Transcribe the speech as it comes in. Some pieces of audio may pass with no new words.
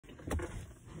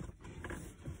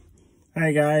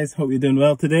Hi guys, hope you're doing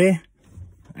well today.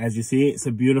 As you see, it's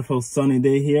a beautiful sunny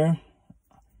day here.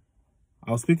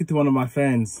 I was speaking to one of my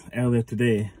friends earlier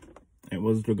today. It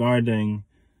was regarding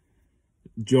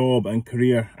job and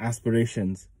career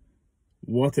aspirations.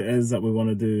 What it is that we want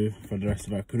to do for the rest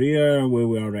of our career, where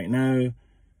we are right now.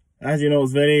 As you know,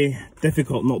 it's very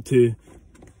difficult not to,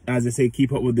 as they say,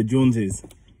 keep up with the Joneses.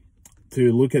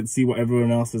 To look at, see what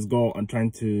everyone else has got and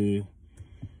trying to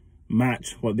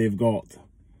match what they've got.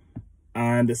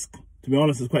 And it's, to be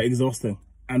honest, it's quite exhausting.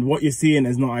 And what you're seeing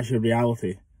is not actually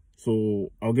reality.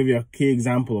 So I'll give you a key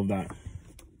example of that.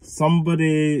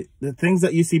 The things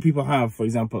that you see people have, for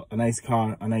example, a nice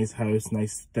car, a nice house,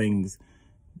 nice things,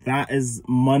 that is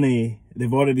money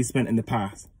they've already spent in the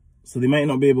past. So they might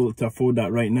not be able to afford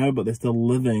that right now, but they're still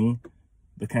living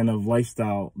the kind of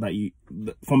lifestyle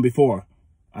from before.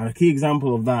 And a key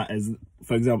example of that is,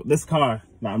 for example, this car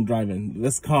that I'm driving.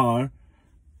 This car,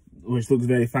 which looks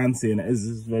very fancy, and it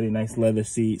is very nice leather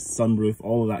seats, sunroof,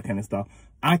 all of that kind of stuff.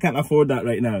 I can't afford that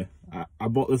right now. I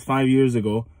bought this 5 years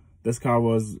ago. This car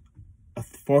was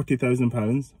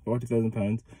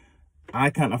 £40,000. I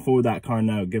can't afford that car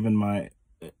now, given my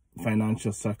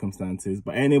financial circumstances.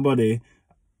 But anybody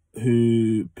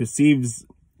who perceives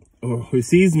or who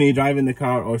sees me driving the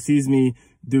car or sees me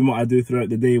doing what I do throughout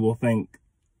the day will think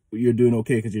you're doing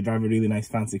okay because you drive a really nice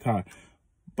fancy car.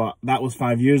 But that was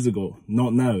 5 years ago,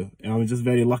 not now. And I was just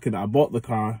very lucky that I bought the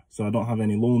car, so I don't have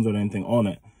any loans or anything on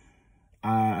it.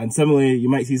 And similarly, you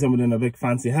might see somebody in a big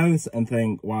fancy house and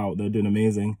think, wow, they're doing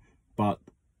amazing. But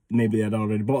maybe they'd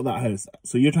already bought that house.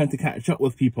 So you're trying to catch up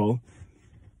with people,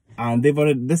 and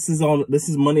this is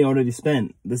money already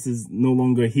spent. This is no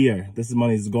longer here. This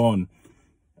money is gone.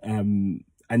 And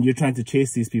you're trying to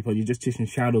chase these people. You're just chasing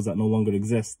shadows that no longer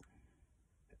exist.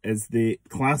 It's the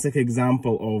classic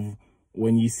example of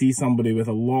when you see somebody with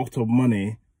a lot of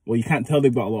money. Well, you can't tell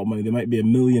they've got a lot of money. They might be a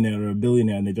millionaire or a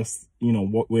billionaire, and they just, you know,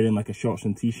 wearing like a shorts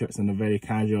and t-shirts, and they're very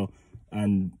casual,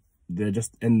 and they're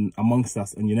just in amongst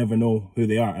us, and you never know who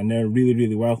they are, and they're really,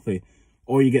 really wealthy.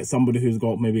 Or you get somebody who's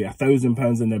got maybe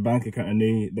 £1,000 in their bank account,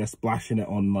 and they're splashing it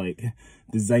on like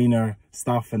designer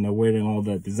stuff, and they're wearing all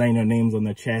the designer names on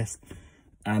their chest,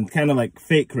 and kind of like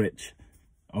fake rich.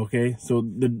 Okay, so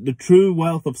the true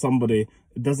wealth of somebody,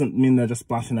 it doesn't mean they're just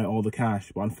splashing out all the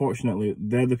cash, but unfortunately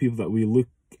they're the people that we look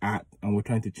at and we're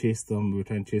trying to chase them,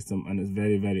 and it's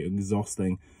very, very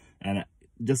exhausting, and it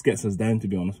just gets us down, to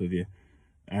be honest with you.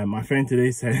 My friend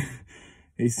today said,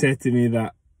 he said to me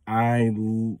that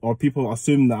people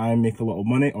assume that I make a lot of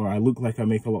money, or I look like I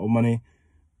make a lot of money,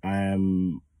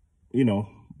 you know,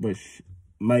 which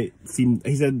might seem,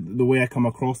 he said, the way I come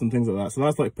across and things like that. So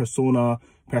that's like persona,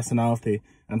 personality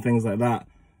and things like that.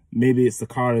 Maybe it's the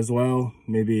car as well,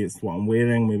 maybe it's what I'm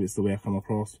wearing, maybe it's the way I come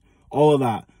across, all of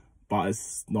that. But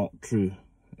it's not true.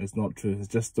 It's not true. It's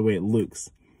just the way it looks.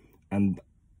 And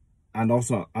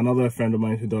also another friend of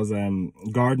mine who does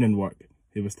gardening work,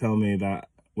 he was telling me that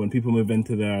when people move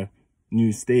into their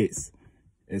new states,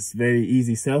 it's very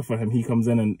easy sell for him. He comes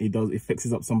in and he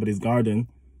fixes up somebody's garden,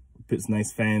 puts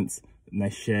nice fence,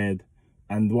 nice shed,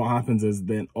 and what happens is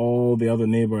then all the other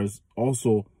neighbors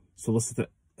also solicit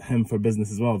him for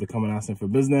business as well. They come and ask him for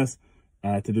business,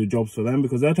 to do jobs for them,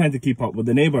 because they're trying to keep up with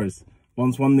the neighbors.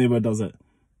 Once one neighbor does it,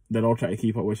 they're all trying to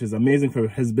keep up, which is amazing for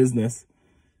his business,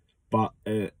 but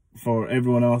for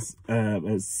everyone else,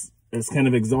 it's kind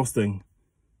of exhausting.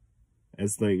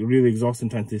 It's like really exhausting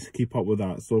trying to keep up with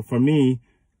that. So for me,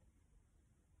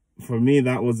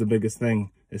 that was the biggest thing,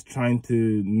 is trying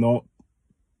to not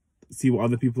see what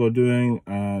other people are doing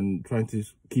and trying to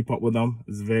keep up with them.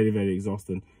 Is very, very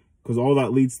exhausting, because all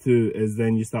that leads to is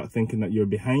then you start thinking that you're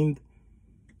behind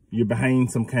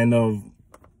some kind of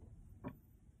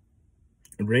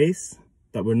race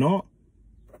that we're not.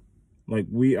 Like,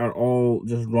 we are all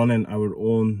just running our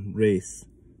own race,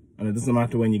 and it doesn't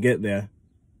matter when you get there.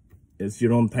 It's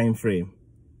your own time frame.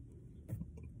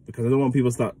 Because I don't want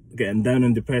people to start getting down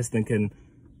and depressed thinking,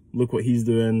 look what he's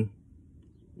doing,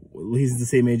 he's the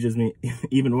same age as me.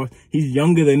 Even worse, he's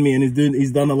younger than me and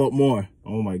he's done a lot more.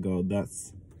 Oh my god,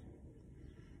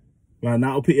 man,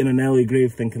 that'll put you in an early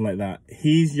grave thinking like that.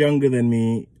 He's younger than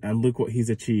me and look what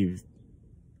he's achieved.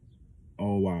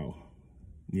 Oh wow.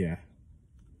 Yeah,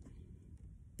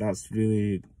 that's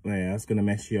gonna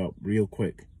mess you up real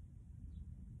quick.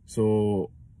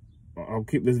 So I'll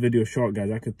keep this video short,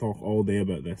 guys. I could talk all day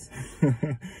about this.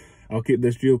 I'll keep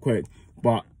this real quick,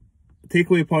 but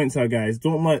takeaway points are, guys,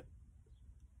 don't let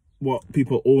what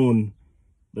people own,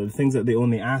 the things that they own,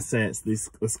 the assets,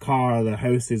 this car, their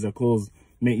houses, their clothes,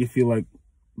 make you feel like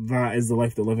that is the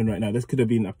life they're living right now. This could have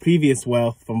been a previous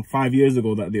wealth from 5 years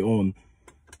ago that they own,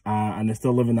 and they're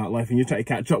still living that life, and you try to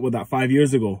catch up with that 5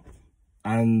 years ago,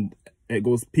 and it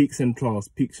goes peaks and troughs,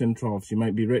 peaks and troughs. You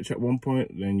might be rich at one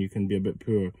point, then you can be a bit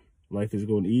poor. Life is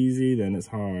going easy, then it's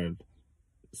hard.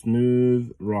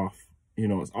 Smooth, rough. You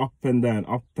know, it's up and down,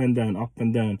 up and down, up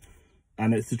and down.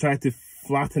 And it's to try to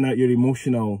flatten out your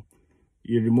emotional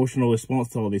response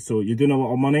to all this. So you're doing a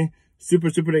lot of money, super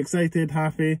excited,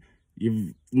 happy.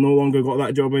 You've no longer got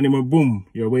that job anymore. Boom,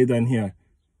 you're way down here.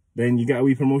 Then you get a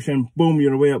wee promotion. Boom,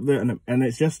 you're way up there. And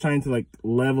it's just trying to like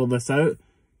level this out.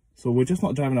 So we're just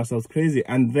not driving ourselves crazy.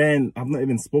 And then I've not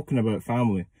even spoken about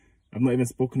family. I've not even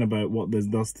spoken about what this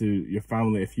does to your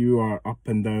family. If you are up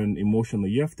and down emotionally,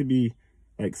 you have to be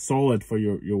like solid for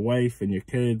your wife and your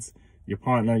kids, your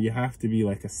partner. You have to be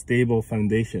like a stable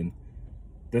foundation.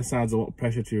 This adds a lot of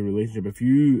pressure to your relationship.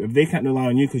 If they can't rely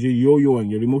on you because you're yo-yoing,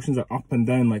 your emotions are up and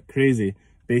down like crazy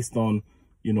based on,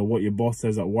 you know, what your boss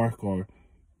says at work or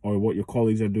what your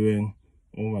colleagues are doing.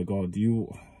 Oh my God,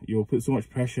 you'll put so much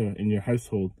pressure in your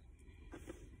household.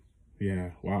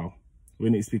 Yeah, wow. We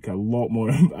need to speak a lot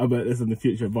more about this in the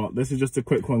future, but this is just a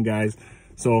quick one, guys.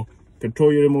 So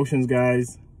control your emotions,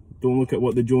 guys. Don't look at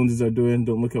what the Joneses are doing.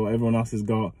 Don't look at what everyone else has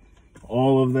got.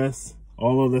 All of this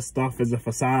stuff is a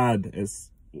facade.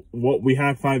 It's what we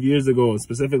had 5 years ago,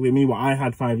 specifically me, what I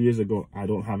had 5 years ago. I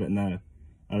don't have it now.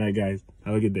 All right, guys,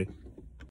 have a good day.